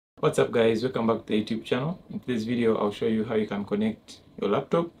What's up guys, welcome back to the YouTube channel. In this video I'll show you how you can connect your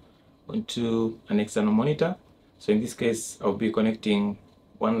laptop onto an external monitor. So in this case I'll be connecting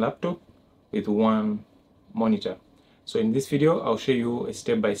one laptop with one monitor. So in this video I'll show you a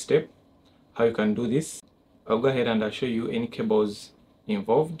step by step how you can do this. I'll go ahead and I'll show you any cables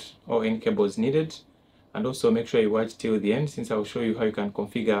involved or any cables needed, and also make sure you watch till the end, since I'll show you how you can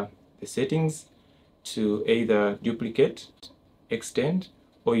configure the settings to either duplicate, extend,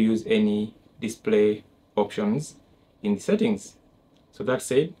 or use any display options in the settings. So that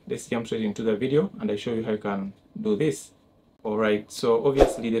said, let's jump straight into the video and I show you how you can do this. Alright, so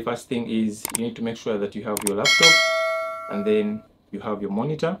obviously the first thing is you need to make sure that you have your laptop, and then you have your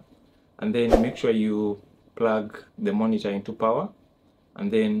monitor, and then make sure you plug the monitor into power,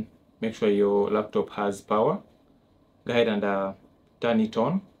 and then make sure your laptop has power. Go ahead and turn it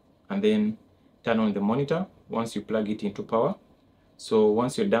on, and then turn on the monitor once you plug it into power. So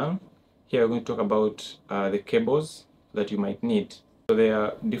once you're done, here we're going to talk about the cables that you might need. So there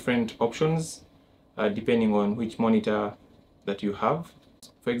are different options depending on which monitor that you have.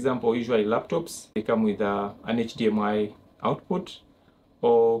 For example, usually laptops, they come with an HDMI output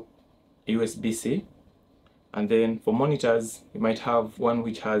or USB-C. And then for monitors, you might have one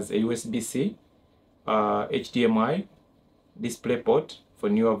which has a USB-C, HDMI, Displayport for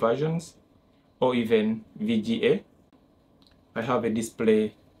newer versions, or even VGA. I have a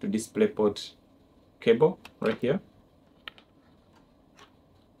display to DisplayPort cable right here,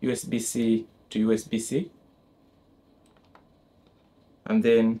 USB-C to USB-C, and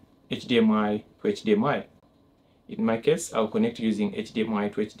then HDMI to HDMI. In my case, I'll connect using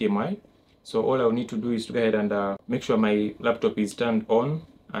HDMI to HDMI. So all I'll need to do is to go ahead and make sure my laptop is turned on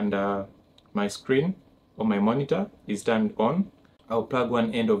and my screen or my monitor is turned on. I'll plug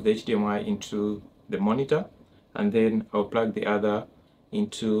one end of the HDMI into the monitor, and then I'll plug the other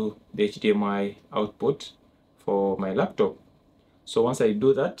into the HDMI output for my laptop. So once I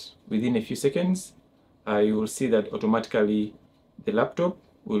do that, within a few seconds, you will see that automatically the laptop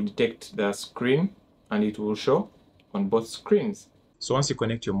will detect the screen and it will show on both screens. So once you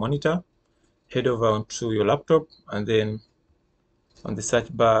connect your monitor, head over onto your laptop, and then on the search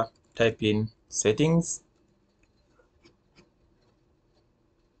bar type in settings,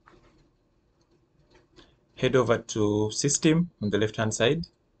 head over to system on the left hand side,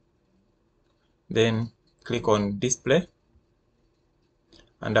 then click on display,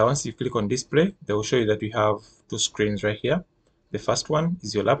 and once you click on display, they will show you that we have two screens right here. The first one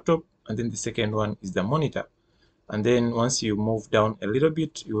is your laptop, and then the second one is the monitor. And then once you move down a little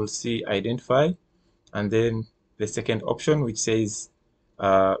bit, you will see identify, and then the second option which says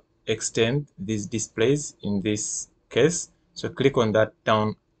extend these displays in this case. So click on that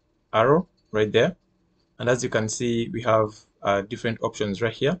down arrow right there, and as you can see, we have different options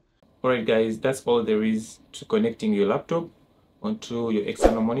right here. Alright guys, that's all there is to connecting your laptop onto your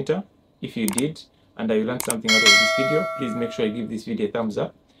external monitor. If you did and you learned something out of this video, please make sure you give this video a thumbs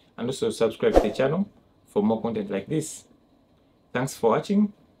up, and also subscribe to the channel for more content like this. Thanks for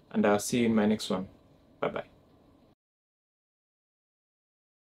watching, and I'll see you in my next one. Bye bye.